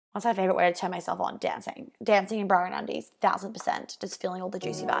What's my favorite way to turn myself on? Dancing. Dancing in bra and undies, 1000%. Just feeling all the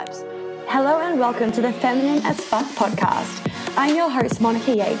juicy vibes. Hello and welcome to the Feminine as Fuck podcast. I'm your host,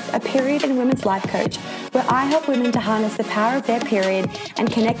 Yoni Egg, a period and women's life coach, where I help women to harness the power of their period and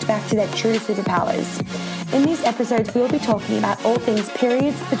connect back to their true superpowers. In these episodes, we'll be talking about all things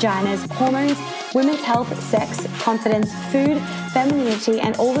periods, vaginas, hormones, women's health, sex, confidence, food, femininity,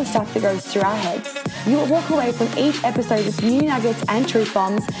 and all the stuff that goes through our heads. You will walk away from each episode with new nuggets and truth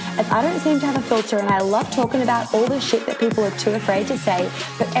bombs, as I don't seem to have a filter and I love talking about all the shit that people are too afraid to say,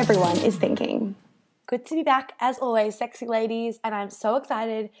 but everyone is thinking. Good to be back, as always, sexy ladies, and I'm so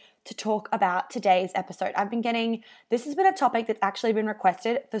excited to talk about today's episode. This has been a topic that's actually been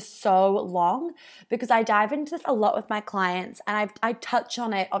requested for so long because I dive into this a lot with my clients and I touch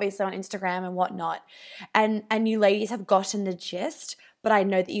on it obviously on Instagram and whatnot. And you ladies have gotten the gist, but I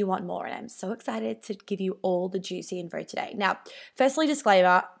know that you want more and I'm so excited to give you all the juicy info today. Now, firstly,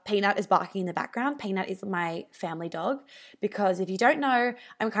 disclaimer, Peanut is barking in the background. Peanut is my family dog because if you don't know,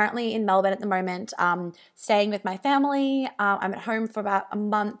 I'm currently in Melbourne at the moment, staying with my family. I'm at home for about a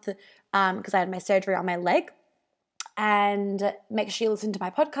month because I had my surgery on my leg. And make sure you listen to my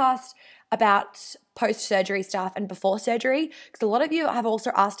podcast about post-surgery stuff and before surgery, because a lot of you have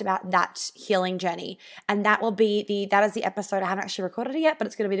also asked about that healing journey, and that is the episode. I haven't actually recorded it yet, but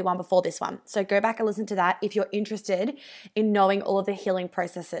it's going to be the one before this one. So go back and listen to that if you're interested in knowing all of the healing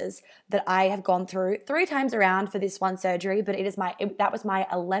processes that I have gone through 3 times around for this one surgery, but that was my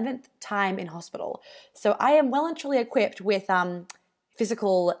 11th time in hospital. So I am well and truly equipped with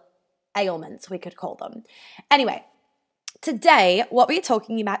physical ailments, we could call them. Anyway, today, what we're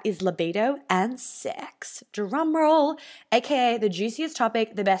talking about is libido and sex. Drum roll, aka the juiciest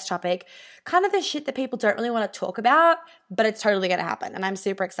topic, the best topic, kind of the shit that people don't really want to talk about, but it's totally going to happen, and I'm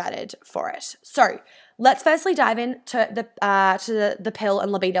super excited for it. So let's firstly dive into the pill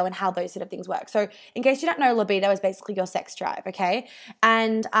and libido and how those sort of things work. So in case you don't know, libido is basically your sex drive, okay?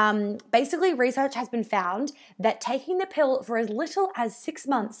 And basically research has been found that taking the pill for as little as 6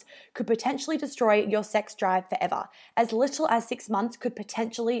 months could potentially destroy your sex drive forever. As little as 6 months could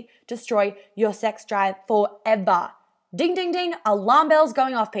potentially destroy your sex drive forever. Ding, ding, ding, alarm bells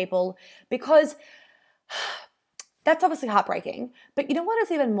going off, people, because that's obviously heartbreaking. But you know what is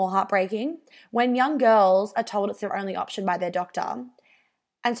even more heartbreaking? When young girls are told it's their only option by their doctor,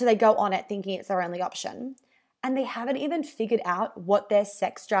 and so they go on it thinking it's their only option, and they haven't even figured out what their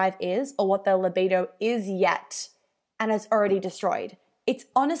sex drive is or what their libido is yet, and it's already destroyed. It's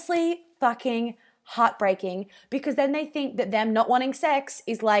honestly fucking heartbreaking, because then they think that them not wanting sex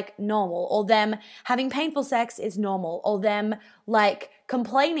is like normal, or them having painful sex is normal, or them like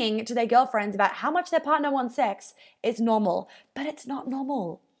complaining to their girlfriends about how much their partner wants sex is normal. But it's not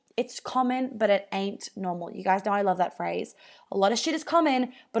normal. It's common, but it ain't normal. You guys know I love that phrase. A lot of shit is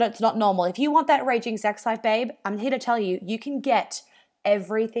common, but it's not normal. If you want that raging sex life, babe, I'm here to tell you, you can get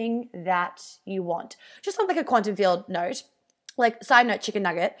everything that you want. Just on like a quantum field note, like side note, chicken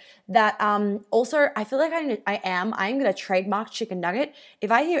nugget, that also I feel like I'm going to trademark chicken nugget.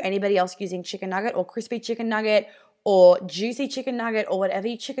 If I hear anybody else using chicken nugget or crispy chicken nugget or juicy chicken nugget or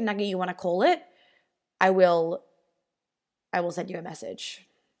whatever chicken nugget you want to call it, I will send you a message.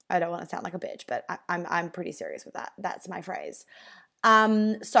 I don't want to sound like a bitch, but I'm pretty serious with that. That's my phrase.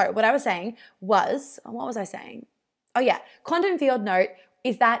 So what I was saying was, what was I saying? Oh yeah, quantum field note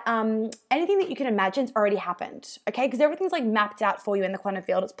is that anything that you can imagine's already happened, okay? Because everything's like mapped out for you in the quantum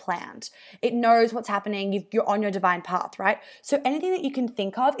field. It's planned. It knows what's happening. You're on your divine path, right? So anything that you can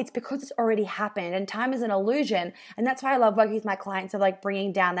think of, it's because it's already happened, and time is an illusion. And that's why I love working with my clients of like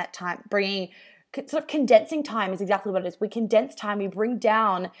bringing down that time, sort of condensing time is exactly what it is. We condense time. We bring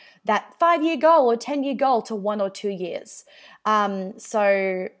down that 5-year goal or 10-year goal to 1 or 2 years.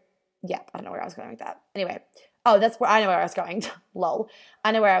 So yeah, I don't know where I was going with that. Anyway. Oh, I know where I was going. Lol.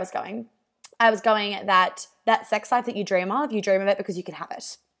 I know where I was going. I was going that sex life that you dream of it because you can have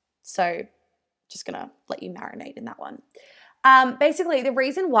it. So just going to let you marinate in that one. Basically, the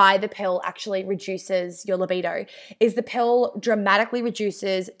reason why the pill actually reduces your libido is the pill dramatically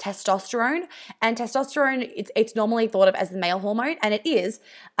reduces testosterone, and testosterone, it's normally thought of as the male hormone, and it is.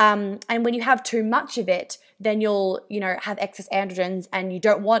 And when you have too much of it, then you'll, have excess androgens, and you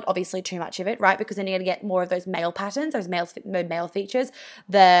don't want obviously too much of it, right? Because then you're going to get more of those male patterns, those male features,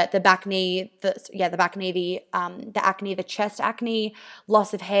 the back knee, the back knee, the acne, the chest acne,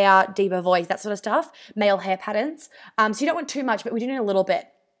 loss of hair, deeper voice, that sort of stuff, male hair patterns. So you don't want too much, but we do need a little bit.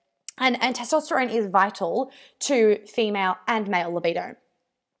 And testosterone is vital to female and male libido.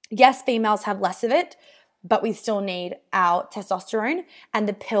 Yes, females have less of it, but we still need our testosterone, and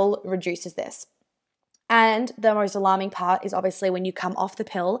the pill reduces this. And the most alarming part is obviously when you come off the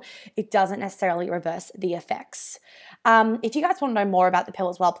pill, it doesn't necessarily reverse the effects. If you guys want to know more about the pill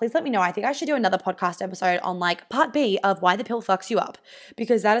as well, please let me know. I think I should do another podcast episode on like part B of why the pill fucks you up,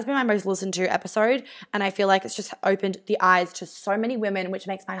 because that has been my most listened to episode. And I feel like it's just opened the eyes to so many women, which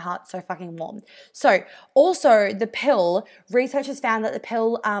makes my heart so fucking warm. So also the pill, research has found that the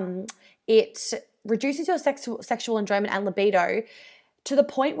pill, it reduces your sexual enjoyment and libido to the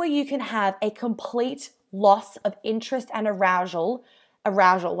point where you can have a complete loss of interest and arousal.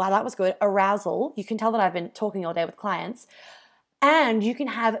 Wow, that was good. Arousal. You can tell that I've been talking all day with clients. And you can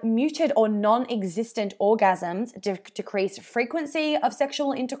have muted or non-existent orgasms, decreased frequency of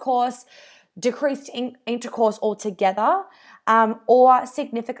sexual intercourse, decreased intercourse altogether, or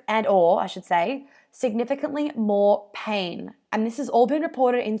significantly more pain. And this has all been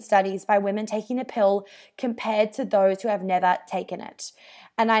reported in studies by women taking the pill compared to those who have never taken it.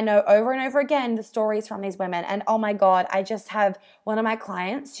 And I know over and over again the stories from these women. And oh my God, I just have one of my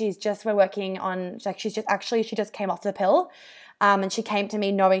clients. She just came off the pill, and she came to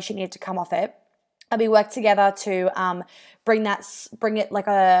me knowing she needed to come off it. And we worked together to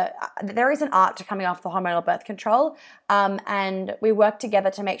there is an art to coming off the hormonal birth control. And we worked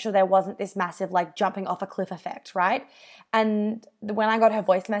together to make sure there wasn't this massive like jumping off a cliff effect, right? And when I got her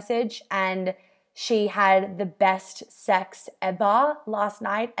voice message and she had the best sex ever last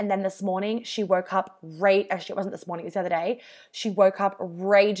night, and then this morning she woke up actually it wasn't this morning, it was the other day, she woke up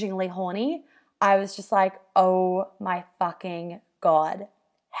ragingly horny. I was just like, oh my fucking God,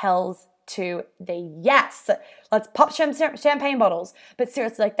 hells to the yes. Let's pop champagne bottles. But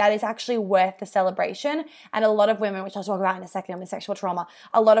seriously, like that is actually worth the celebration. And a lot of women, which I'll talk about in a second with sexual trauma,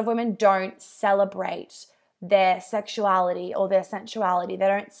 a lot of women don't celebrate their sexuality or their sensuality. They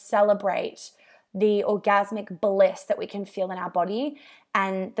don't celebrate the orgasmic bliss that we can feel in our body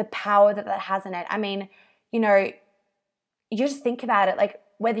and the power that has in it. I mean, you just think about it, like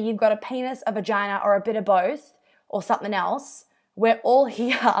whether you've got a penis, a vagina, or a bit of both or something else, we're all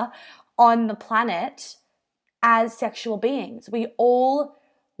here on the planet as sexual beings. We all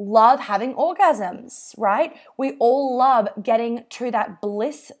love having orgasms, right? We all love getting to that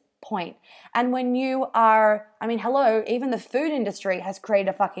bliss point. And when you are, even the food industry has created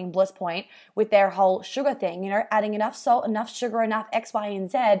a fucking bliss point with their whole sugar thing, adding enough salt, enough sugar, enough X, Y,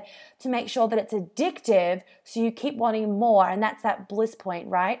 and Z to make sure that it's addictive so you keep wanting more. And that's that bliss point,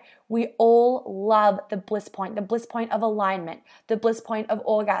 right? We all love the bliss point of alignment, the bliss point of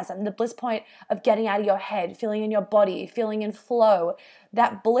orgasm, the bliss point of getting out of your head, feeling in your body, feeling in flow.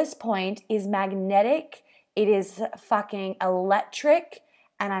 That bliss point is magnetic. It is fucking electric.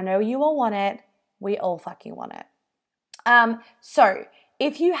 And I know you all want it. We all fucking want it. So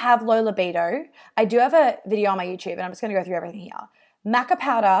if you have low libido, I do have a video on my YouTube and I'm just going to go through everything here. Maca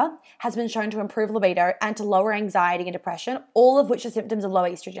powder has been shown to improve libido and to lower anxiety and depression, all of which are symptoms of low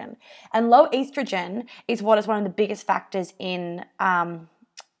estrogen. And low estrogen is what is one of the biggest factors in low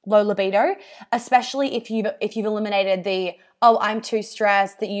libido, especially if you've eliminated the, I'm too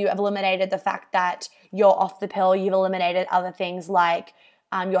stressed, that you have eliminated the fact that you're off the pill, you've eliminated other things like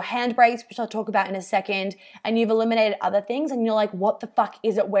your handbrakes, which I'll talk about in a second, and you've eliminated other things and you're like, what the fuck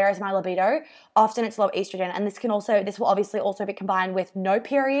is it? Where is my libido? Often it's low estrogen. And this will obviously also be combined with no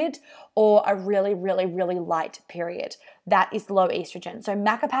period or a really, really, really light period. That is low estrogen. So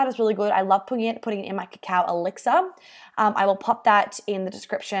maca powder is really good. I love putting it in my cacao elixir. I will pop that in the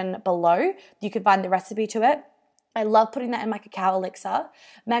description below. You can find the recipe to it. I love putting that in my cacao elixir.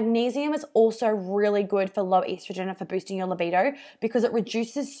 Magnesium is also really good for low estrogen and for boosting your libido because it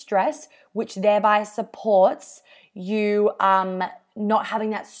reduces stress, which thereby supports you not having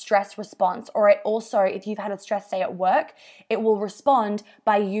that stress response. Or it also, if you've had a stress day at work, it will respond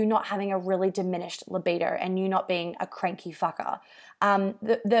by you not having a really diminished libido and you not being a cranky fucker.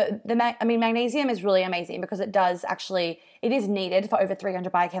 Magnesium is really amazing because it is needed for over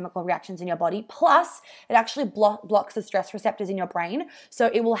 300 biochemical reactions in your body. Plus, it actually blocks the stress receptors in your brain. So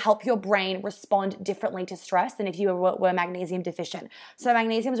it will help your brain respond differently to stress than if you were magnesium deficient. So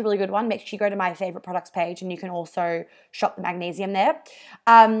magnesium is a really good one. Make sure you go to my favorite products page and you can also shop the magnesium there.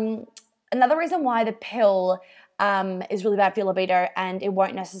 Another reason why the pill is really bad for your libido and it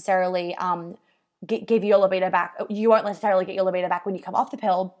won't necessarily give your libido back. You won't necessarily get your libido back when you come off the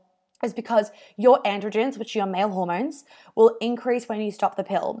pill is because your androgens, which are your male hormones, will increase when you stop the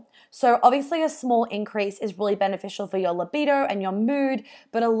pill. So obviously a small increase is really beneficial for your libido and your mood,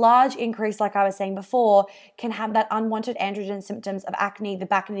 but a large increase, like I was saying before, can have that unwanted androgen symptoms of acne, the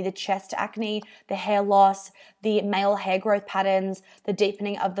back acne, the chest acne, the hair loss, the male hair growth patterns, the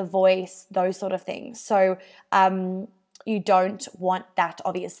deepening of the voice, those sort of things. So you don't want that,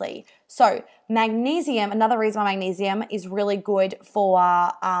 obviously. So magnesium, another reason why magnesium is really good for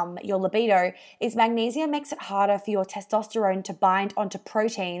your libido is magnesium makes it harder for your testosterone to bind onto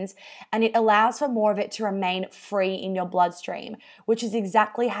proteins, and it allows for more of it to remain free in your bloodstream, which is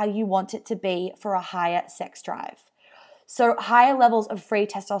exactly how you want it to be for a higher sex drive. So higher levels of free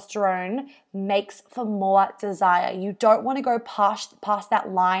testosterone makes for more desire. You don't want to go past that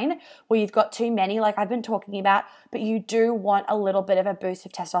line where you've got too many, like I've been talking about, but you do want a little bit of a boost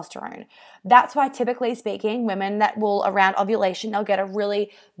of testosterone. That's why, typically speaking, women that will, around ovulation, they'll get a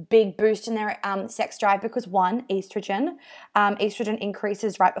really big boost in their sex drive because, one, estrogen. Estrogen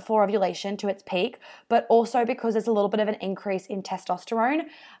increases right before ovulation to its peak, but also because there's a little bit of an increase in testosterone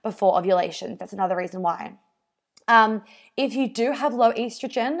before ovulation. That's another reason why. If you do have low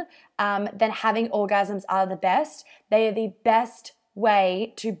estrogen, then having orgasms are the best. They are the best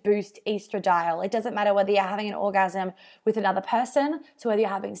way to boost estradiol. It doesn't matter whether you're having an orgasm with another person, so whether you're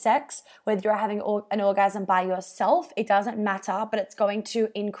having sex, whether you're having an orgasm by yourself, it doesn't matter, but it's going to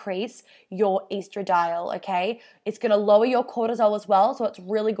increase your estradiol, okay? It's going to lower your cortisol as well, so it's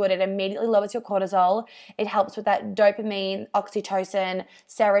really good. It immediately lowers your cortisol. It helps with that dopamine, oxytocin,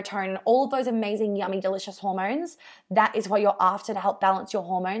 serotonin, all of those amazing, yummy, delicious hormones. That is what you're after to help balance your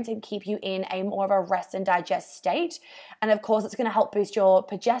hormones and keep you in a more of a rest and digest state. And of course, it's going to help boost your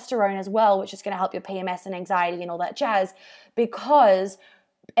progesterone as well, which is going to help your PMS and anxiety and all that jazz, because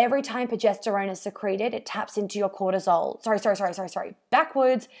every time progesterone is secreted, it taps into your cortisol. Sorry.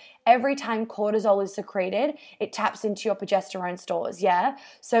 Backwards. Every time cortisol is secreted, it taps into your progesterone stores, yeah?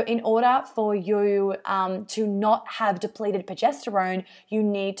 So in order for you to not have depleted progesterone, you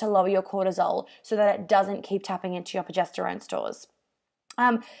need to lower your cortisol so that it doesn't keep tapping into your progesterone stores.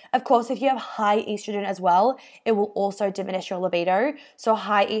 Of course, if you have high estrogen as well, it will also diminish your libido. So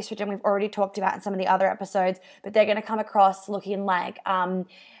high estrogen, we've already talked about in some of the other episodes, but they're going to come across looking like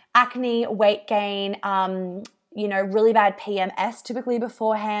acne, weight gain, really bad PMS typically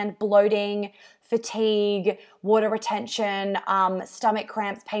beforehand, bloating, fatigue, water retention, stomach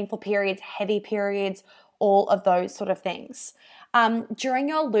cramps, painful periods, heavy periods, all of those sort of things. During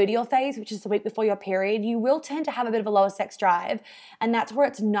your luteal phase, which is the week before your period, you will tend to have a bit of a lower sex drive, and that's where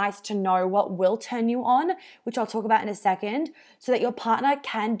it's nice to know what will turn you on, which I'll talk about in a second, so that your partner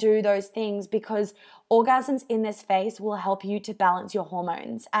can do those things, because orgasms in this phase will help you to balance your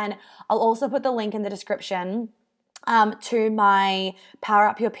hormones. And I'll also put the link in the description to my Power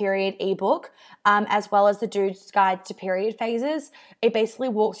Up Your Period ebook, as well as the Dude's Guide to Period Phases. It basically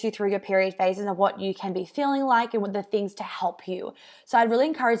walks you through your period phases and what you can be feeling like and what the things to help you. So I'd really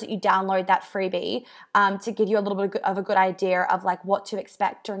encourage that you download that freebie to give you a little bit of a good idea of like what to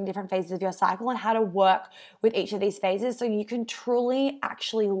expect during different phases of your cycle and how to work with each of these phases so you can truly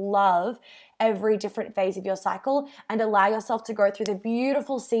actually love every different phase of your cycle and allow yourself to go through the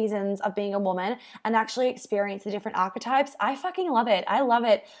beautiful seasons of being a woman and actually experience the different archetypes. I fucking love it. I love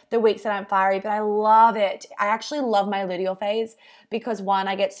it the weeks that I'm fiery, but I love it. I actually love my luteal phase because, one,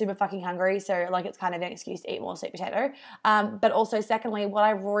 I get super fucking hungry, so like it's kind of an excuse to eat more sweet potato. But also, secondly,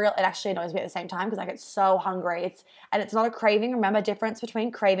 it actually annoys me at the same time because I get so hungry. It's not a craving. Remember, difference between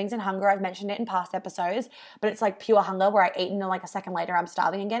cravings and hunger. I've mentioned it in past episodes, but it's like pure hunger where I eat and then like a second later I'm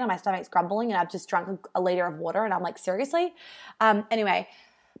starving again and my stomach's grumbling and I've just drunk a liter of water and I'm like, seriously? Anyway,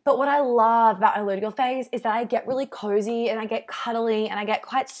 but what I love about my luteal phase is that I get really cozy and I get cuddly and I get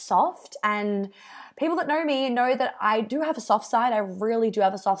quite soft, and people that know me know that I do have a soft side. I really do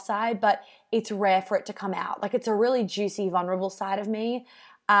have a soft side, but it's rare for it to come out. Like, it's a really juicy, vulnerable side of me.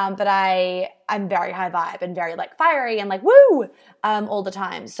 But I'm very high vibe and very like fiery and like woo all the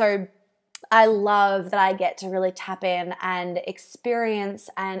time. So I love that I get to really tap in and experience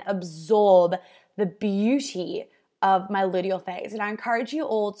and absorb the beauty of my luteal phase. And I encourage you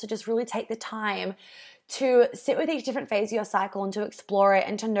all to just really take the time to sit with each different phase of your cycle and to explore it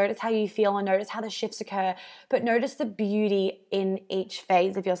and to notice how you feel and notice how the shifts occur, but notice the beauty in each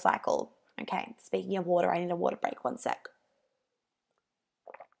phase of your cycle. Okay, speaking of water, I need a water break, 1 sec.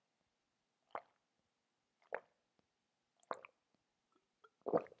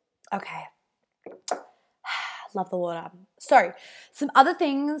 Okay. Love the water. So some other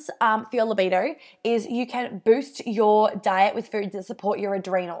things for your libido is you can boost your diet with foods that support your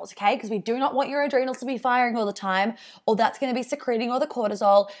adrenals, okay? Because we do not want your adrenals to be firing all the time, or that's going to be secreting all the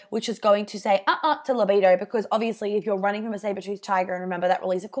cortisol, which is going to say to libido, because obviously if you're running from a saber-toothed tiger, and remember that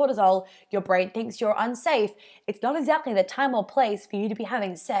release of cortisol, your brain thinks you're unsafe. It's not exactly the time or place for you to be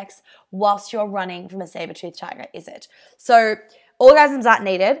having sex whilst you're running from a saber-toothed tiger, is it? So orgasms aren't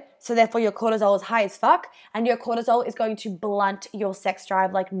needed, so therefore your cortisol is high as fuck, and your cortisol is going to blunt your sex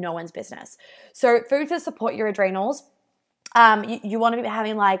drive like no one's business. So foods that support your adrenals You want to be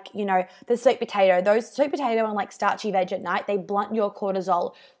having like, you know, the sweet potato. Those sweet potato and like starchy veg at night, they blunt your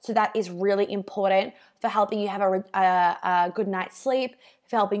cortisol. So that is really important for helping you have a good night's sleep,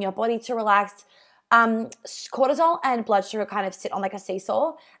 for helping your body to relax. Cortisol and blood sugar kind of sit on like a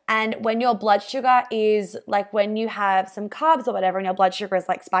seesaw. And when your blood sugar is like, when you have some carbs or whatever and your blood sugar is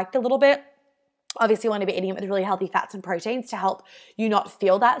like spiked a little bit, obviously you want to be eating it with really healthy fats and proteins to help you not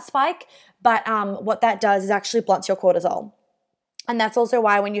feel that spike. But what that does is actually blunts your cortisol. And that's also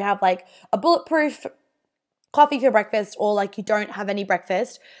why when you have like a bulletproof coffee for breakfast, or like you don't have any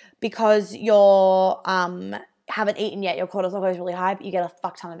breakfast because you're haven't eaten yet, your cortisol goes really high, but you get a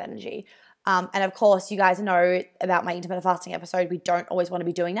fuck ton of energy. And of course, you guys know about my intermittent fasting episode. We don't always want to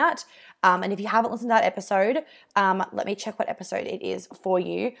be doing that. And if you haven't listened to that episode, let me check what episode it is for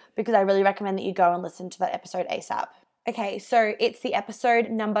you, because I really recommend that you go and listen to that episode ASAP. Okay, so it's the episode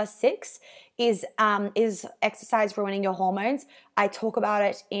number 6 is exercise ruining your hormones. I talk about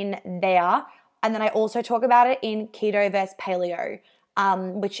it in there, and then I also talk about it in keto versus paleo,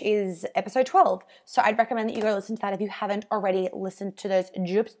 which is episode 12. So I'd recommend that you go listen to that if you haven't already listened to those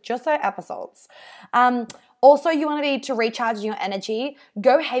just so episodes. Also, you want to be to recharge your energy,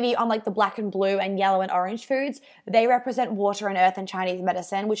 go heavy on like the black and blue and yellow and orange foods. They represent water and earth in Chinese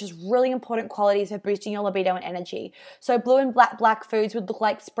medicine, which is really important qualities for boosting your libido and energy. So blue and black foods would look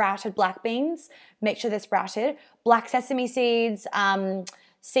like sprouted black beans. Make sure they're sprouted. Black sesame seeds,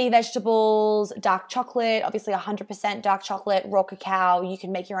 sea vegetables, dark chocolate, obviously 100% dark chocolate, raw cacao. You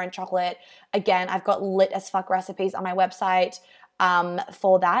can make your own chocolate. Again, I've got lit as fuck recipes on my website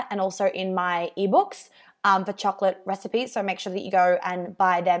for that, and also in my ebooks for chocolate recipes. So make sure that you go and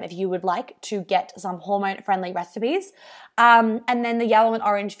buy them if you would like to get some hormone-friendly recipes. And then the yellow and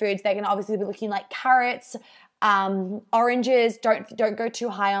orange foods, they're going to obviously be looking like carrots, oranges. Don't go too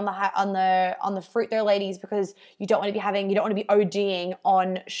high on the fruit though, ladies, because you don't want to be ODing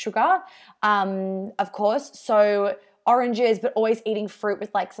on sugar, of course. So oranges, but always eating fruit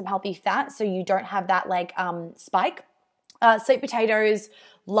with like some healthy fat, so you don't have that like spike. Sweet potatoes,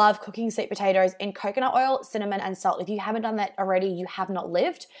 love cooking sweet potatoes in coconut oil, cinnamon, and salt. If you haven't done that already, you have not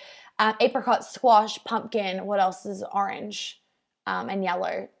lived. Apricot, squash, pumpkin. What else is orange and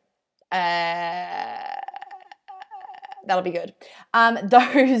yellow? That'll be good.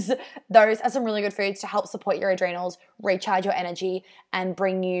 Those are some really good foods to help support your adrenals, recharge your energy, and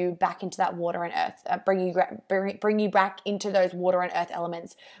bring you back into that water and earth. Bring you back into those water and earth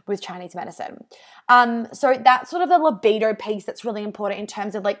elements with Chinese medicine. So that's sort of the libido piece that's really important in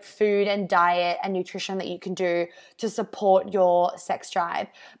terms of like food and diet and nutrition that you can do to support your sex drive.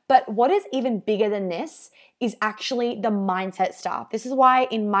 But what is even bigger than this is actually the mindset stuff. This is why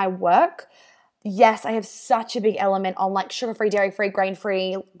in my work, yes, I have such a big element on like sugar-free, dairy-free,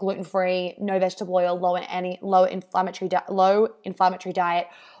 grain-free, gluten-free, no vegetable oil, low inflammatory diet,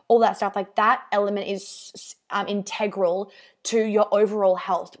 all that stuff. Like that element is integral to your overall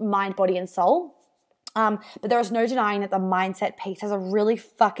health, mind, body, and soul. But there is no denying that the mindset piece is a really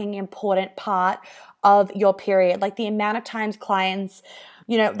fucking important part of your period. Like the amount of times clients,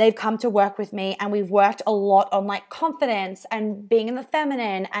 you know, they've come to work with me and we've worked a lot on like confidence and being in the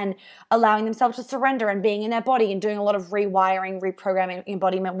feminine and allowing themselves to surrender and being in their body and doing a lot of rewiring, reprogramming,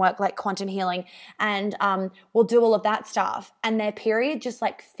 embodiment work like quantum healing. And we'll do all of that stuff. And their period just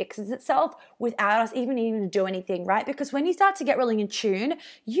like fixes itself without us even needing to do anything, right? Because when you start to get really in tune,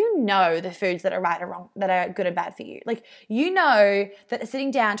 you know the foods that are right or wrong, that are good and bad for you. Like, you know that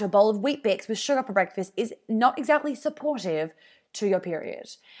sitting down to a bowl of Wheat Bix with sugar for breakfast is not exactly supportive to your period.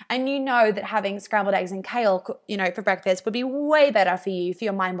 And you know that having scrambled eggs and kale, you know, for breakfast would be way better for you, for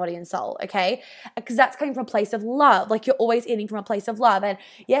your mind, body, and soul, okay? Because that's coming from a place of love. Like, you're always eating from a place of love. And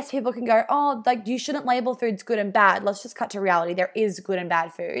yes, people can go, oh, like, you shouldn't label foods good and bad. Let's just cut to reality. There is good and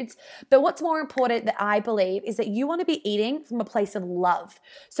bad foods. But what's more important that I believe is that you want to be eating from a place of love.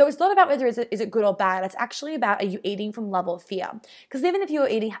 So it's not about whether is it good or bad. It's actually about, are you eating from love or fear? Because even if you're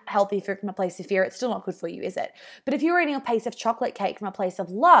eating healthy food from a place of fear, it's still not good for you, is it? But if you're eating a piece of chocolate cake from a place of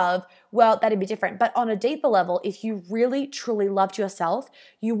love, well, that'd be different. But on a deeper level, if you really truly loved yourself,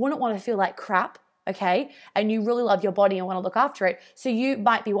 you wouldn't want to feel like crap, okay? And you really love your body and want to look after it. So you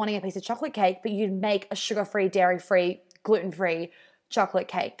might be wanting a piece of chocolate cake, but you'd make a sugar-free, dairy-free, gluten-free chocolate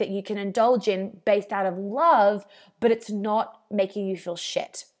cake that you can indulge in based out of love, but it's not making you feel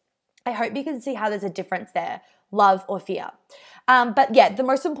shit. I hope you can see how there's a difference there, love or fear. But yeah, the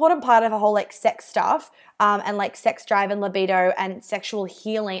most important part of a whole like sex stuff and like sex drive and libido and sexual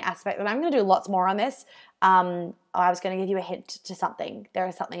healing aspect, and I'm going to do lots more on this. I was going to give you a hint to something. There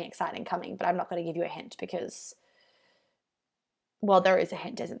is something exciting coming, but I'm not going to give you a hint because, well, there is a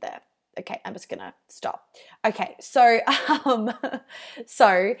hint, isn't there? Okay, I'm just gonna stop. Okay, so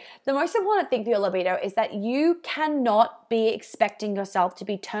so the most important thing for your libido is that you cannot be expecting yourself to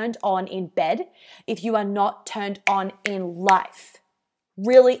be turned on in bed if you are not turned on in life.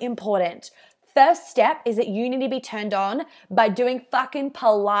 Really important. First step is that you need to be turned on by doing fucking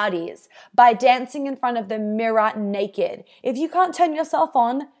Pilates, by dancing in front of the mirror naked. If you can't turn yourself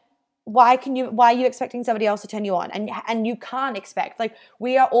on, why are you expecting somebody else to turn you on? And you can't expect. Like,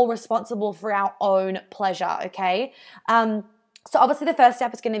 we are all responsible for our own pleasure, okay? So obviously the first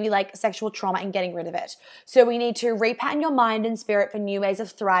step is going to be like sexual trauma and getting rid of it. So we need to repattern your mind and spirit for new ways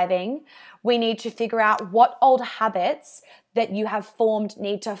of thriving. We need to figure out what old habits that you have formed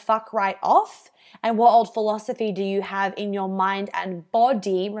need to fuck right off, and what old philosophy do you have in your mind and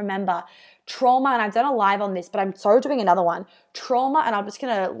body. Remember, trauma, and I've done a live on this, but I'm so doing another one. Trauma, and I'm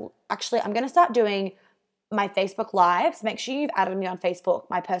going to start doing my Facebook lives. Make sure you've added me on Facebook,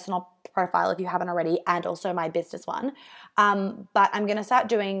 my personal profile if you haven't already, and also my business one. But I'm going to start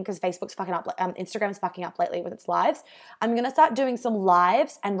doing, because Facebook's fucking up, Instagram's fucking up lately with its lives. I'm going to start doing some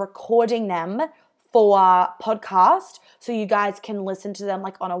lives and recording them for podcast, so you guys can listen to them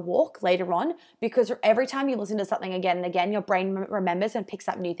like on a walk later on, because every time you listen to something again and again, your brain remembers and picks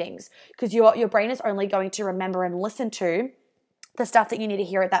up new things, because your brain is only going to remember and listen to the stuff that you need to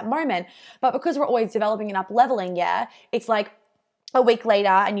hear at that moment. But because we're always developing and up leveling, it's like a week later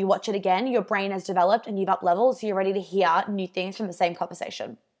and you watch it again, your brain has developed and you've up leveled, so you're ready to hear new things from the same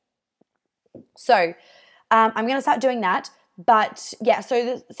conversation. So I'm going to start doing that. But yeah,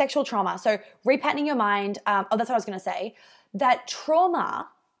 so the sexual trauma. So repatterning your mind. That's what I was going to say. That trauma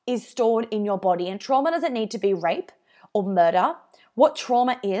is stored in your body, and trauma doesn't need to be rape or murder. What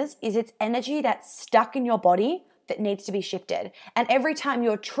trauma is it's energy that's stuck in your body that needs to be shifted. And every time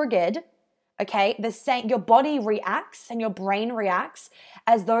you're triggered, okay, your body reacts and your brain reacts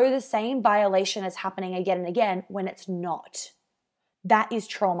as though the same violation is happening again and again when it's not. That is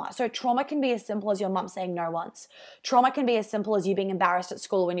trauma. So trauma can be as simple as your mum saying no once. Trauma can be as simple as you being embarrassed at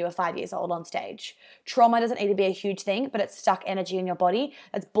school when you were 5 years old on stage. Trauma doesn't need to be a huge thing, but it's stuck energy in your body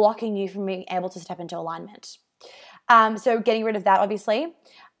that's blocking you from being able to step into alignment. So getting rid of that, obviously.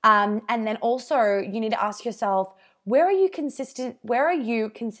 And then also you need to ask yourself, where are you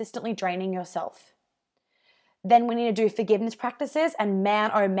consistently draining yourself? Then we need to do forgiveness practices, and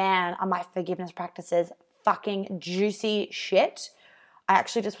man, oh man, are my forgiveness practices fucking juicy shit. I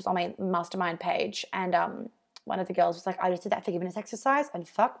actually just was on my mastermind page, and one of the girls was like, I just did that forgiveness exercise and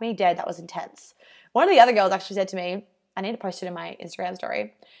fuck me dead, that was intense. One of the other girls actually said to me, I need to post it in my Instagram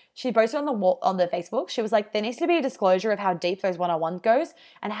story. She posted on the Facebook. She was like, there needs to be a disclosure of how deep those one-on-one goes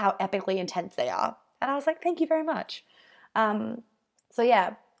and how epically intense they are. And I was like, thank you very much. So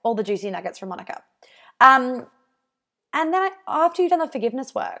yeah, all the juicy nuggets from Monica. And then after you've done the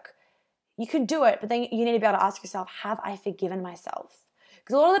forgiveness work, you can do it, but then you need to be able to ask yourself, have I forgiven myself?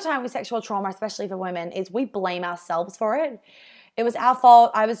 Because a lot of the time with sexual trauma, especially for women, is we blame ourselves for it. It was our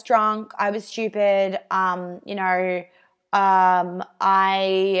fault. I was drunk. I was stupid. I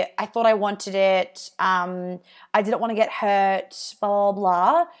thought I wanted it. I didn't want to get hurt, blah, blah,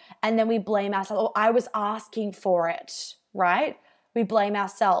 blah. And then we blame ourselves. Oh, I was asking for it, right? We blame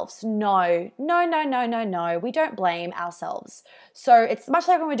ourselves. No. We don't blame ourselves. So it's much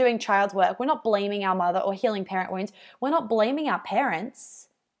like when we're doing child work. We're not blaming our mother or healing parent wounds. We're not blaming our parents,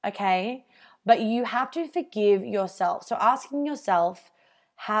 okay? But you have to forgive yourself. So asking yourself,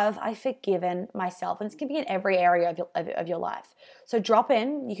 have I forgiven myself? And this can be in every area of your life. So drop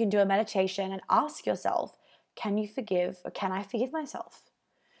in, you can do a meditation and ask yourself, can you forgive, or can I forgive myself?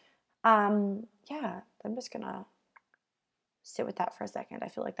 I'm just going to sit with that for a second. I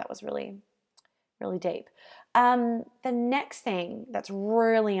feel like that was really, really deep. The next thing that's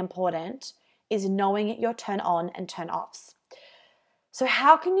really important is knowing your turn on and turn offs. So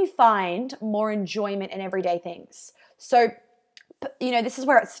how can you find more enjoyment in everyday things? So, this is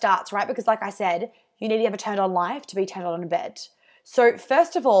where it starts, right? Because like I said, you need to have a turned on life to be turned on in bed. So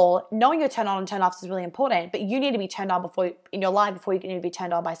first of all, knowing your turn on and turn offs is really important, but you need to be turned on in your life before you need to be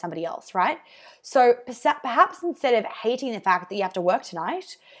turned on by somebody else, right? So perhaps instead of hating the fact that you have to work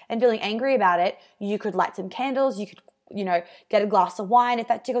tonight and feeling angry about it, you could light some candles, you could get a glass of wine if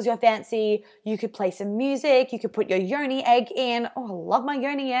that tickles your fancy. You could play some music. You could put your Yoni Egg in. Oh, I love my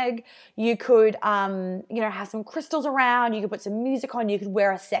Yoni Egg. You could, have some crystals around. You could put some music on. You could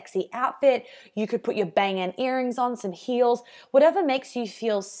wear a sexy outfit. You could put your Bang & earrings on, some heels, whatever makes you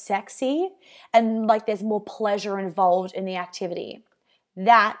feel sexy and like there's more pleasure involved in the activity.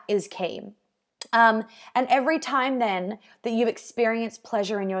 That is key. And every time then that you experience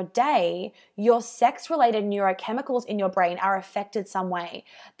pleasure in your day, your sex-related neurochemicals in your brain are affected some way.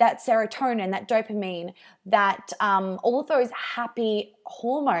 That serotonin, that dopamine, that all of those happy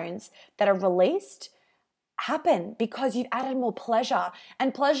hormones that are released happen because you've added more pleasure.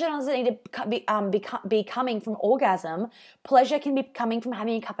 And pleasure doesn't need to be coming from orgasm. Pleasure can be coming from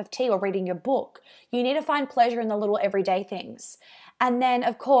having a cup of tea or reading your book. You need to find pleasure in the little everyday things. And then,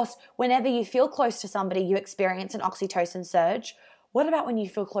 of course, whenever you feel close to somebody, you experience an oxytocin surge. What about when you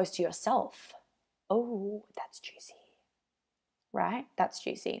feel close to yourself? Oh, that's juicy, right? That's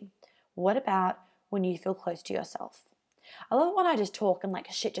juicy. What about when you feel close to yourself? I love it when I just talk and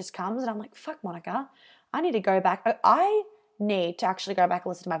like shit just comes and I'm like, fuck, Monica, I need to go back. I need to actually go back and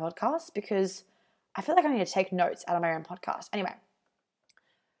listen to my podcast because I feel like I need to take notes out of my own podcast. Anyway,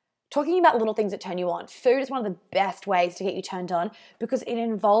 talking about little things that turn you on. Food is one of the best ways to get you turned on because it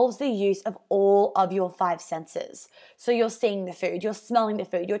involves the use of all of your five senses. So you're seeing the food, you're smelling the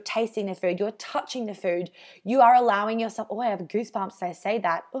food, you're tasting the food, you're touching the food. You are allowing yourself, oh, I have goosebumps as I say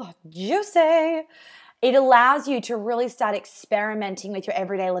that. Oh, juicy. It allows you to really start experimenting with your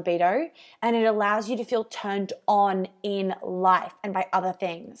everyday libido, and it allows you to feel turned on in life and by other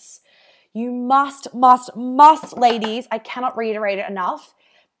things. You must, ladies, I cannot reiterate it enough,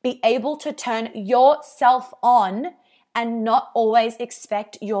 be able to turn yourself on and not always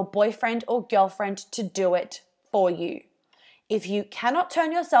expect your boyfriend or girlfriend to do it for you. If you cannot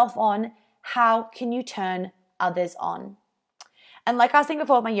turn yourself on, how can you turn others on? And like I was saying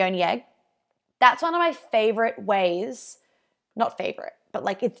before with my Yoni Egg, that's one of my favorite ways, not favorite, but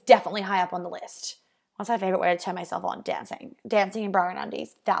like it's definitely high up on the list. What's my favorite way to turn myself on? Dancing. Dancing in bra and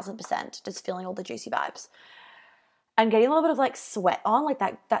undies, 1000%, just feeling all the juicy vibes. And getting a little bit of like sweat on, like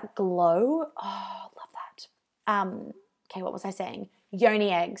that glow. Oh, love that. Okay, what was I saying? Yoni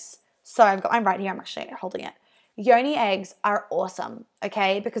eggs. So I'm right here, I'm actually holding it. Yoni eggs are awesome,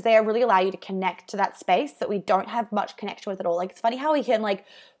 okay? Because they really allow you to connect to that space that we don't have much connection with at all. Like it's funny how we can like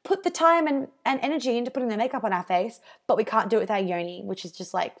put the time and energy into putting the makeup on our face, but we can't do it with our yoni, which is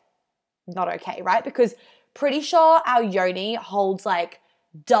just like not okay, right? Because pretty sure our yoni holds like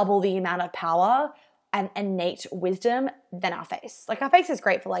double the amount of power and innate wisdom than our face. Like our face is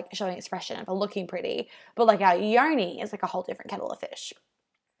great for like showing expression and for looking pretty, but like our yoni is like a whole different kettle of fish.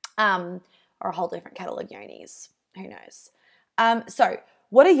 Or a whole different kettle of yonis. Who knows? So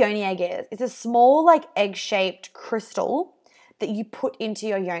what a yoni egg is, it's a small like egg-shaped crystal that you put into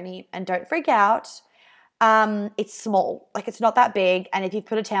your yoni. And don't freak out. It's small. Like it's not that big. And if you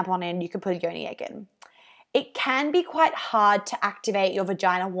put a tampon in, you can put a yoni egg in. It can be quite hard to activate your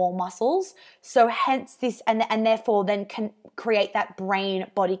vagina wall muscles. So hence this, and therefore then can create that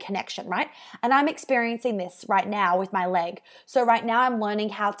brain-body connection, right? And I'm experiencing this right now with my leg. So right now I'm learning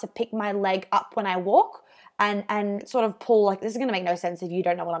how to pick my leg up when I walk and sort of pull, like this is gonna make no sense if you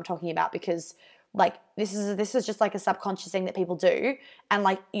don't know what I'm talking about because like this is just like a subconscious thing that people do and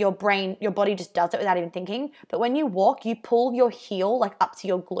like your body just does it without even thinking. But when you walk, you pull your heel like up to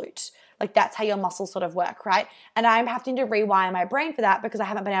your glute. Like that's how your muscles sort of work, right? And I'm having to rewire my brain for that because I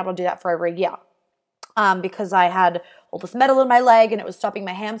haven't been able to do that for over a year. Because I had all this metal in my leg and it was stopping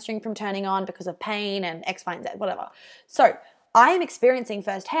my hamstring from turning on because of pain and X, Y, and Z, whatever. So I am experiencing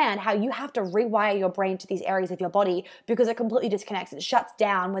firsthand how you have to rewire your brain to these areas of your body because it completely disconnects. It shuts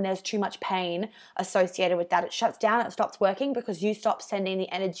down when there's too much pain associated with that. It shuts down, it stops working because you stop sending the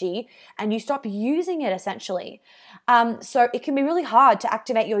energy and you stop using it essentially. So it can be really hard to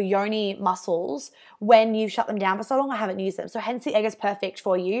activate your yoni muscles when you shut them down for so long. I haven't used them. So hence the egg is perfect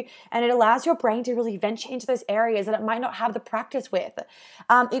for you and it allows your brain to really venture into those areas that it might not have the practice with.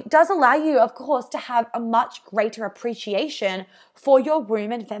 It does allow you, of course, to have a much greater appreciation for your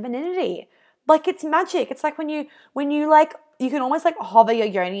womb and femininity. Like it's magic. It's like when you like, you can almost like hover your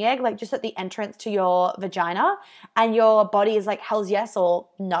yoni egg like just at the entrance to your vagina and your body is like hell's yes or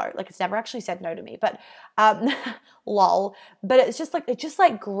no. Like it's never actually said no to me, but lol. But it's just like, it just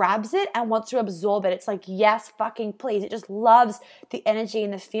like grabs it and wants to absorb it. It's like, yes, fucking please. It just loves the energy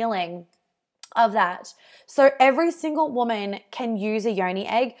and the feeling of that. So every single woman can use a yoni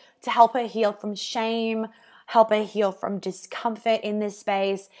egg to help her heal from shame, help her heal from discomfort in this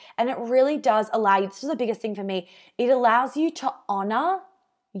space. And it really does allow you, this is the biggest thing for me, it allows you to honor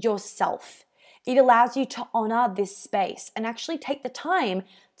yourself. It allows you to honor this space and actually take the time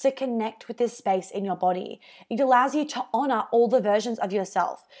to connect with this space in your body. It allows you to honor all the versions of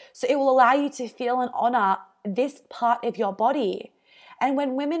yourself. So it will allow you to feel and honor this part of your body. And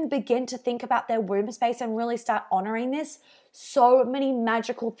when women begin to think about their womb space and really start honoring this, so many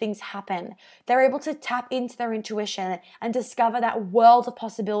magical things happen. They're able to tap into their intuition and discover that world of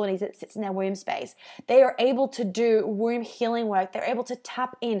possibilities that sits in their womb space. They are able to do womb healing work. They're able to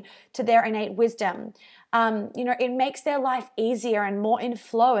tap in to their innate wisdom. It makes their life easier and more in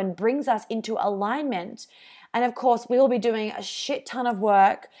flow and brings us into alignment. And of course, we will be doing a shit ton of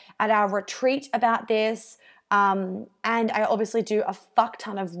work at our retreat about this. And I obviously do a fuck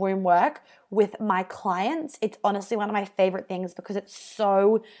ton of womb work with my clients. It's honestly one of my favorite things because it's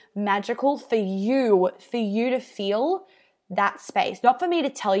so magical for you to feel that space. Not for me to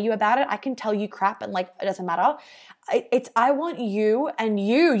tell you about it. I can tell you crap and it doesn't matter. I want you and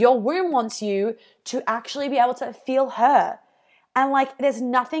your womb wants you to actually be able to feel her. And there's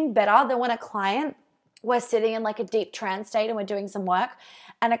nothing better than when a client, we're sitting in a deep trance state and we're doing some work,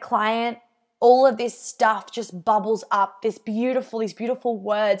 and a client, all of this stuff just bubbles up, these beautiful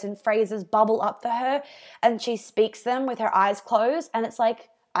words and phrases bubble up for her, and she speaks them with her eyes closed, and it's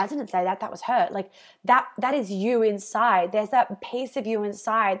I didn't say that, that was her. That is you inside. There's that piece of you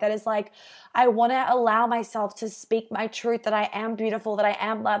inside that is I want to allow myself to speak my truth, that I am beautiful, that I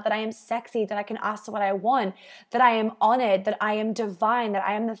am loved, that I am sexy, that I can ask for what I want, that I am honored, that I am divine, that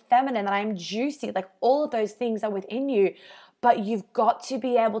I am the feminine, that I am juicy. All of those things are within you. But you've got to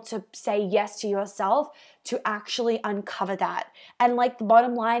be able to say yes to yourself to actually uncover that. And the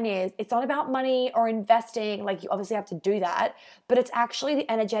bottom line is, it's not about money or investing. You obviously have to do that, but it's actually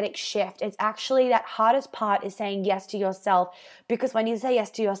the energetic shift. It's actually that hardest part is saying yes to yourself, because when you say yes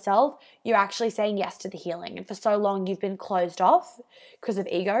to yourself, you're actually saying yes to the healing. And for so long, you've been closed off because of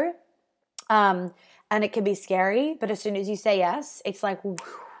ego. And it can be scary, but as soon as you say yes, it's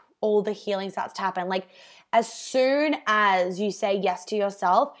all the healing starts to happen. As soon as you say yes to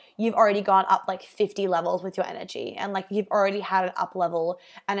yourself, you've already gone up 50 levels with your energy, and you've already had an up level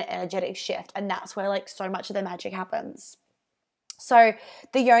and an energetic shift. And that's where so much of the magic happens. So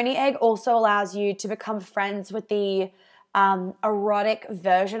the Yoni Egg also allows you to become friends with the erotic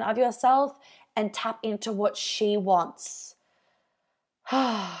version of yourself and tap into what she wants.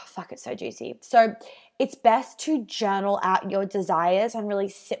 Fuck, it's so juicy. So it's best to journal out your desires and really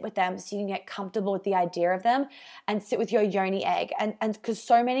sit with them so you can get comfortable with the idea of them, and sit with your Yoni Egg. And because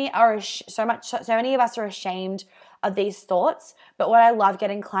so many of us are ashamed of these thoughts, but what I love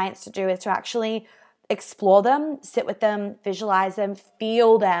getting clients to do is to actually explore them, sit with them, visualize them,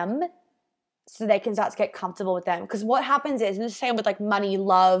 feel them, so they can start to get comfortable with them. Because what happens is, and the same with money,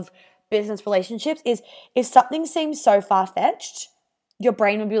 love, business, relationships, is if something seems so far-fetched, your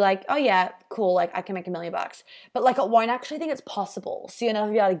brain will be oh yeah, cool, I can make $1 million. But it won't actually think it's possible. So you'll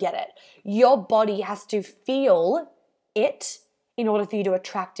never be able to get it. Your body has to feel it in order for you to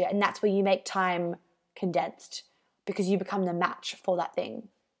attract it. And that's where you make time condensed, because you become the match for that thing.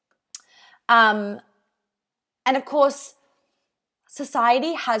 And of course,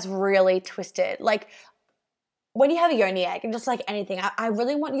 society has really twisted. When you have a Yoni Egg, and just anything, I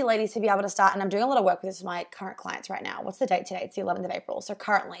really want you ladies to be able to start, and I'm doing a lot of work with this with my current clients right now. What's the date today? It's the 11th of April. So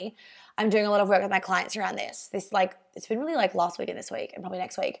currently, I'm doing a lot of work with my clients around this. It's been really last week and this week and probably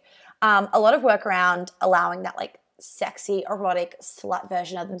next week. A lot of work around allowing that sexy, erotic, slut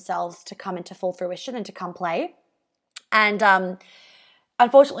version of themselves to come into full fruition and to come play. And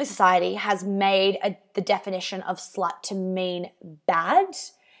unfortunately, society has made the definition of slut to mean bad.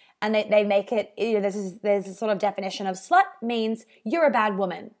 And they make it, there's a sort of definition of slut means you're a bad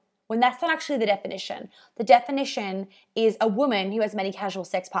woman, when that's not actually the definition. The definition is a woman who has many casual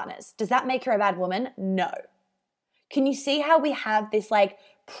sex partners. Does that make her a bad woman? No. Can you see how we have this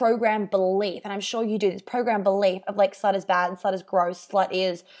program belief, and I'm sure you do, this program belief of slut is bad, slut is gross, slut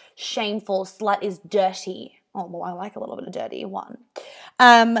is shameful, slut is dirty. Oh, well, I like a little bit of dirty one.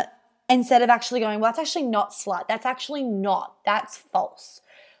 Instead of actually going, well, that's actually not slut. That's actually not. That's false.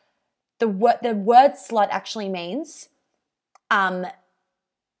 The word slut actually means a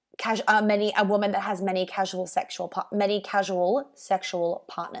woman that has many casual sexual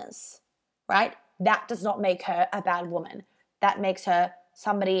partners, right? That does not make her a bad woman. That makes her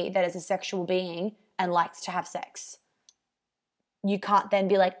somebody that is a sexual being and likes to have sex. You can't then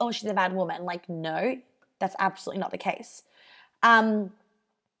be oh, she's a bad woman. No, that's absolutely not the case.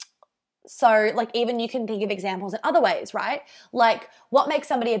 So even you can think of examples in other ways, right? What makes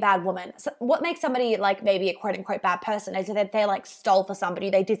somebody a bad woman? So what makes somebody maybe a quote unquote bad person is that they stole for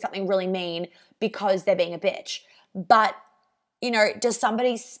somebody, they did something really mean because they're being a bitch. But, does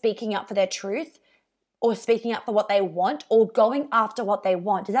somebody speaking up for their truth or speaking up for what they want or going after what they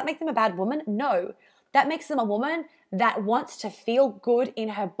want, does that make them a bad woman? No. That makes them a woman that wants to feel good in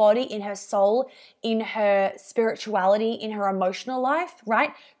her body, in her soul, in her spirituality, in her emotional life,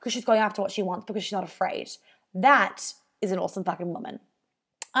 right? Because she's going after what she wants because she's not afraid. That is an awesome fucking woman.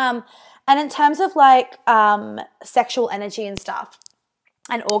 And in terms of like sexual energy and stuff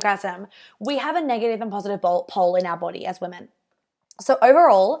and orgasm, we have a negative and positive pole in our body as women. So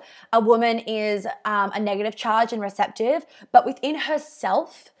overall, a woman is a negative charge and receptive, but within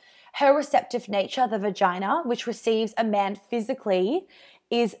herself, her receptive nature, the vagina, which receives a man physically,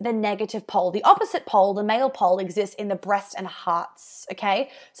 is the negative pole. The opposite pole, the male pole, exists in the breast and hearts, okay?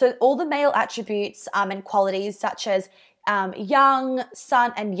 So all the male attributes and qualities such as young,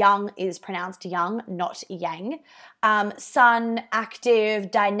 sun, and young is pronounced young, not yang. Sun,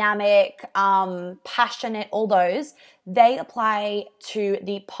 active, dynamic, passionate, all those, they apply to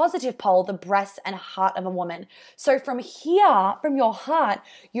the positive pole, the breast and heart of a woman. So from here, from your heart,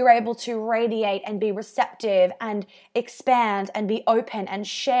 you're able to radiate and be receptive and expand and be open and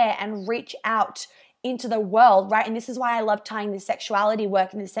share and reach out into the world, right? And this is why I love tying this sexuality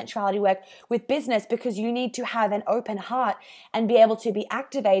work and this sensuality work with business, because you need to have an open heart and be able to be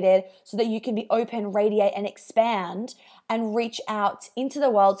activated so that you can be open, radiate, and expand and reach out into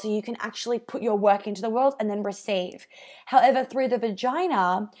the world so you can actually put your work into the world and then receive. However, through the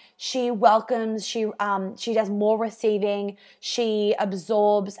vagina, she welcomes, she does more receiving, she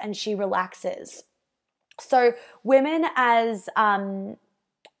absorbs, and she relaxes. So women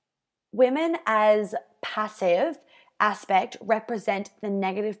as passive aspect represent the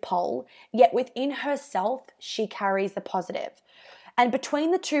negative pole, yet within herself, she carries the positive. And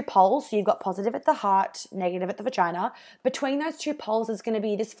between the two poles, so you've got positive at the heart, negative at the vagina, between those two poles is going to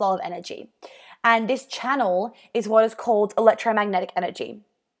be this flow of energy. And this channel is what is called electromagnetic energy.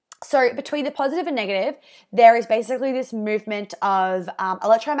 So between the positive and negative, there is basically this movement of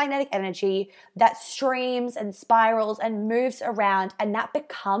electromagnetic energy that streams and spirals and moves around, and that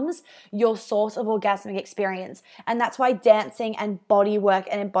becomes your source of orgasmic experience. And that's why dancing and body work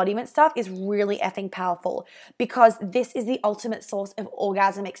and embodiment stuff is really effing powerful, because this is the ultimate source of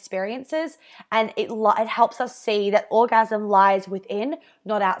orgasm experiences, and it helps us see that orgasm lies within,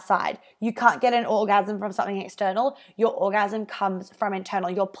 not outside. You can't get an orgasm from something external. Your orgasm comes from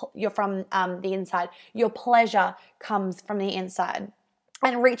internal. You're from the inside. Your pleasure comes from the inside.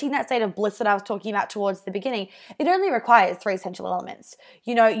 And reaching that state of bliss that I was talking about towards the beginning, it only requires 3 essential elements.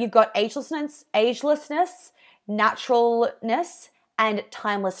 You know, you've got agelessness, naturalness, and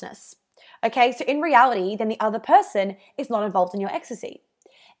timelessness. Okay, so in reality, then the other person is not involved in your ecstasy.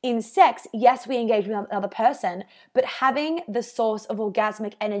 In sex, yes, we engage with another person, but having the source of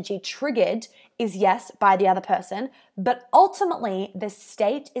orgasmic energy triggered is yes, by the other person, but ultimately the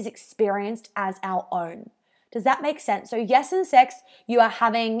state is experienced as our own. Does that make sense? So yes, in sex, you are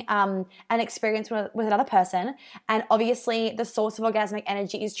having an experience with another person, and obviously the source of orgasmic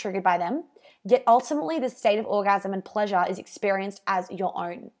energy is triggered by them, yet ultimately the state of orgasm and pleasure is experienced as your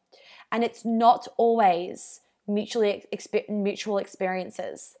own. And it's not always mutual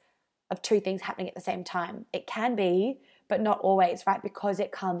experiences of 2 things happening at the same time. It can be, but not always, right? Because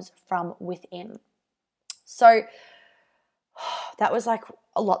it comes from within. So that was like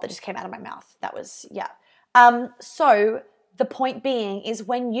a lot that just came out of my mouth. That was, yeah. So the point being is,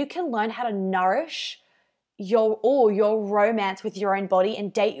 when you can learn how to nourish your romance with your own body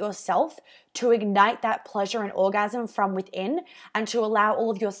and date yourself to ignite that pleasure and orgasm from within, and to allow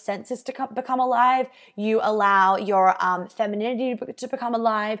all of your senses to become alive, you allow your femininity to become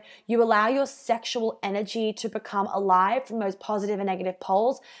alive, you allow your sexual energy to become alive from those positive and negative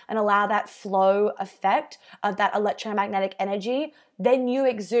poles, and allow that flow effect of that electromagnetic energy, then you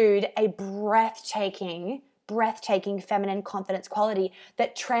exude a breathtaking feminine confidence quality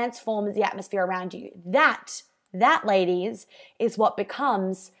that transforms the atmosphere around you. That, ladies, is what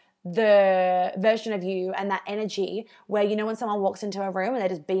becomes the version of you and that energy where, you know, when someone walks into a room and they're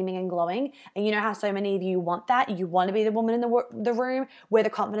just beaming and glowing, and you know how so many of you want that, you want to be the woman in the room where the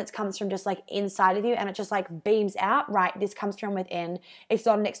confidence comes from just like inside of you and it just like beams out, right? This comes from within. It's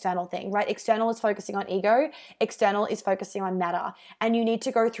not an external thing, right? External is focusing on ego. External is focusing on matter. And you need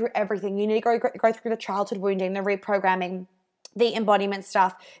to go through everything. You need to go through the childhood wounding, the reprogramming, the embodiment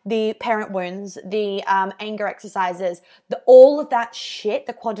stuff, the parent wounds, the anger exercises, all of that shit,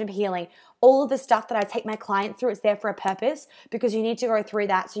 the quantum healing, all of the stuff that I take my client through, it's there for a purpose, because you need to go through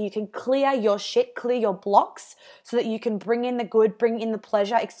that so you can clear your shit, clear your blocks, so that you can bring in the good, bring in the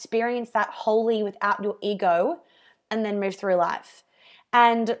pleasure, experience that wholly without your ego, and then move through life.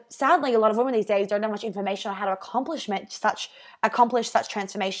 And sadly, a lot of women these days don't have much information on how to accomplish such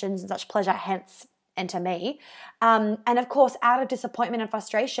transformations and such pleasure, hence enter me. And of course, out of disappointment and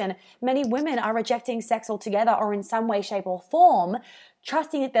frustration, many women are rejecting sex altogether or in some way, shape, or form,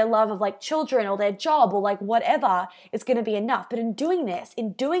 trusting that their love of like children or their job or like whatever is going to be enough. But in doing this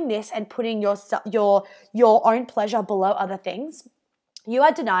and putting your own pleasure below other things, you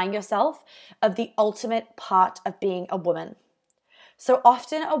are denying yourself of the ultimate part of being a woman. So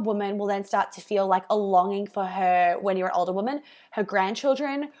often a woman will then start to feel like a longing for her, when you're an older woman, her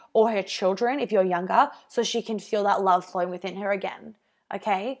grandchildren or her children if you're younger, so she can feel that love flowing within her again,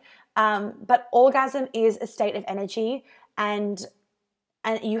 okay? But orgasm is a state of energy, and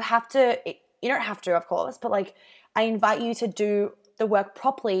you have to, you don't have to, of course, but like I invite you to do the work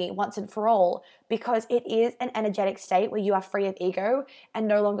properly once and for all, because it is an energetic state where you are free of ego and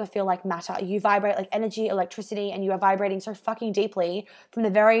no longer feel like matter. You vibrate like energy, electricity, and you are vibrating so fucking deeply from the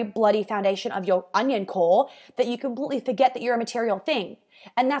very bloody foundation of your onion core that you completely forget that you're a material thing.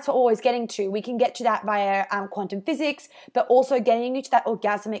 And that's what we're always getting to. We can get to that via quantum physics, but also getting you to that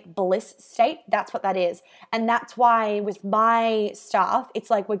orgasmic bliss state. That's what that is. And that's why with my stuff, it's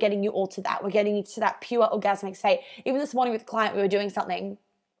like we're getting you all to that. We're getting you to that pure orgasmic state. Even this morning with a client, we were doing something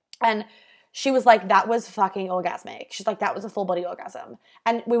and she was like, that was fucking orgasmic. She's like, that was a full body orgasm.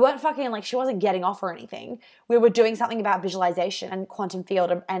 And we weren't fucking like, she wasn't getting off or anything. We were doing something about visualization and quantum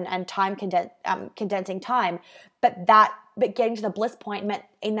field and time condensing time. But getting to the bliss point meant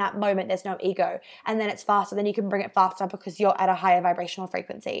in that moment, there's no ego. And then it's faster. Then you can bring it faster because you're at a higher vibrational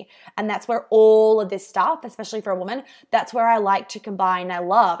frequency. And that's where all of this stuff, especially for a woman, that's where I like to combine. I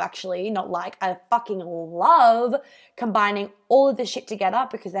love actually, not like, I fucking love combining all of this shit together,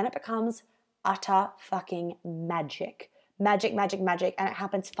 because then it becomes utter fucking magic. Magic. And it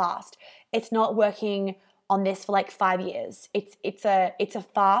happens fast. It's not working on this for like 5 years. It's a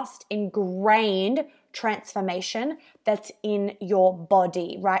fast, ingrained transformation that's in your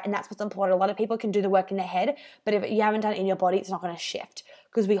body, right? And that's what's important. A lot of people can do the work in their head, but if you haven't done it in your body, it's not going to shift,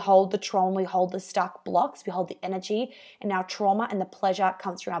 because we hold the trauma, we hold the stuck blocks, we hold the energy, and our trauma and the pleasure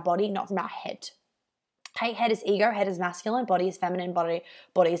comes from our body, not from our head. Hey, head is ego, head is masculine, body is feminine, body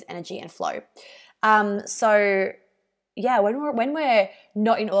is energy and flow. So yeah, when we're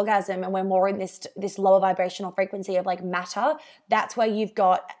not in orgasm and when we're in this lower vibrational frequency of like matter, that's where you've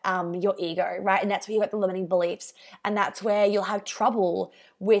got your ego, right? And that's where you've got the limiting beliefs, and that's where you'll have trouble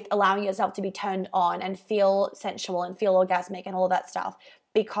with allowing yourself to be turned on and feel sensual and feel orgasmic and all of that stuff,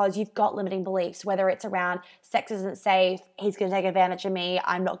 because you've got limiting beliefs, whether it's around sex isn't safe, he's going to take advantage of me,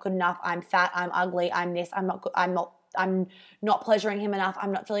 I'm not good enough, I'm fat, I'm ugly, I'm this, I'm not good, I'm not pleasuring him enough,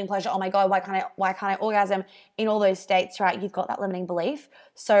 I'm not feeling pleasure, oh my God, why can't I orgasm? In all those states, right, you've got that limiting belief.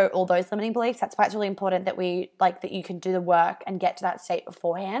 So all those limiting beliefs, that's why it's really important that that you can do the work and get to that state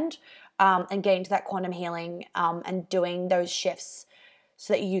beforehand, and getting to that quantum healing, and doing those shifts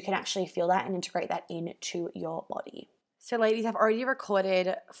so that you can actually feel that and integrate that into your body. So ladies, I've already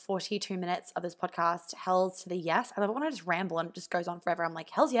recorded 42 minutes of this podcast, hells to the yes. I love it when I just ramble and it just goes on forever. I'm like,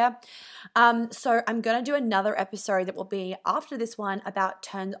 hells yeah. So I'm going to do another episode that will be after this one about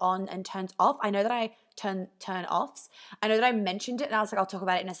turns on and turns off. I know that I turn offs. I know that I mentioned it and I was like, I'll talk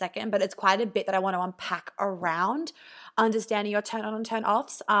about it in a second, but it's quite a bit that I want to unpack around understanding your turn on and turn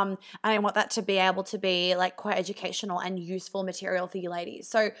offs. And I want that to be able to be like quite educational and useful material for you ladies.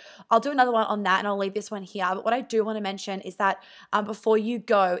 So I'll do another one on that and I'll leave this one here. But what I do want to mention is that before you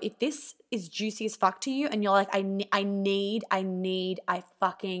go, if this is juicy as fuck to you and you're like, I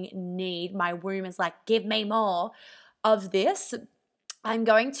fucking need, my womb is like, give me more of this, I'm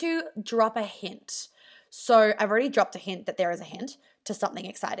going to drop a hint. So I've already dropped a hint that there is a hint to something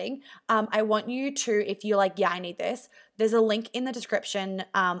exciting. I want you to, if you're like, yeah, I need this, there's a link in the description,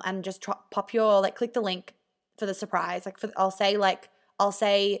 and just pop your, click the link for the surprise. I'll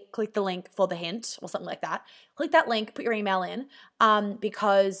say click the link for the hint or something like that. Click that link, put your email in,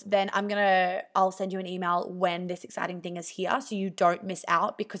 because then I'll send you an email when this exciting thing is here so you don't miss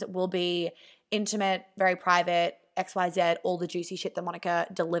out, because it will be intimate, very private, XYZ, all the juicy shit that Monica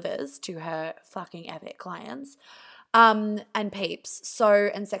delivers to her fucking epic clients. And peeps,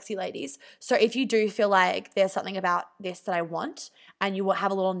 and sexy ladies. So if you do feel like there's something about this that I want and you will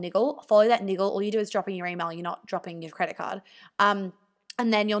have a little niggle, follow that niggle. All you do is drop in your email. You're not dropping your credit card.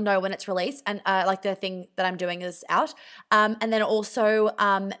 And then you'll know when it's released and the thing that I'm doing is out. And then also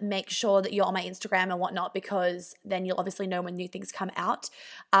make sure that you're on my Instagram and whatnot, because then you'll obviously know when new things come out.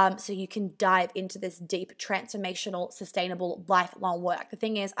 So you can dive into this deep, transformational, sustainable, lifelong work. The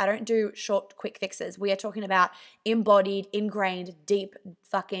thing is, I don't do short, quick fixes. We are talking about embodied, ingrained, deep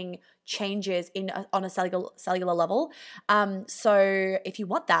fucking changes on a cellular level. So if you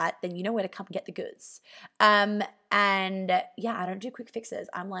want that, then you know where to come get the goods. And yeah, I don't do quick fixes.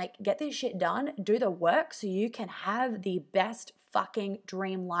 I'm like, get this shit done, do the work so you can have the best fucking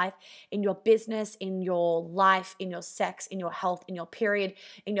dream life in your business, in your life, in your sex, in your health, in your period,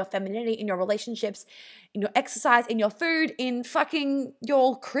 in your femininity, in your relationships, in your exercise, in your food, in fucking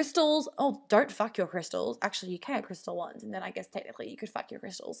your crystals. Oh, don't fuck your crystals. Actually, you can get crystal ones, and then I guess technically you could fuck your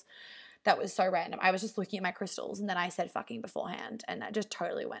crystals. That was so random. I was just looking at my crystals and then I said fucking beforehand, and I just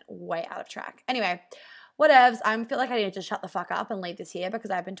totally went way out of track. Anyway, whatevs. I feel like I need to just shut the fuck up and leave this here because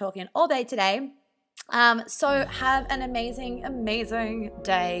I've been talking all day today. So have an amazing, amazing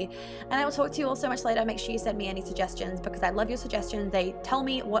day. And I will talk to you all so much later. Make sure you send me any suggestions because I love your suggestions. They tell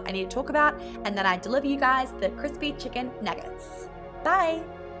me what I need to talk about and then I deliver you guys the crispy chicken nuggets. Bye.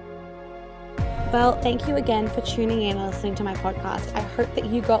 Well, thank you again for tuning in and listening to my podcast. I hope that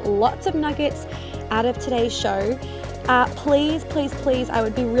you got lots of nuggets out of today's show. Please, please, please, I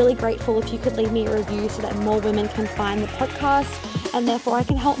would be really grateful if you could leave me a review so that more women can find the podcast and therefore I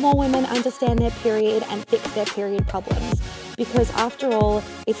can help more women understand their period and fix their period problems. Because after all,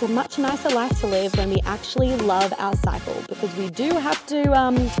 it's a much nicer life to live when we actually love our cycle, because we do have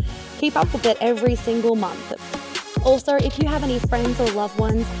to keep up with it every single month. Also, if you have any friends or loved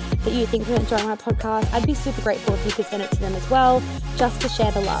ones that you think would enjoy my podcast, I'd be super grateful if you could send it to them as well, just to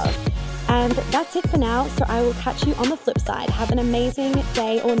share the love. And that's it for now, so I will catch you on the flip side. Have an amazing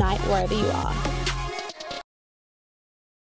day or night wherever you are.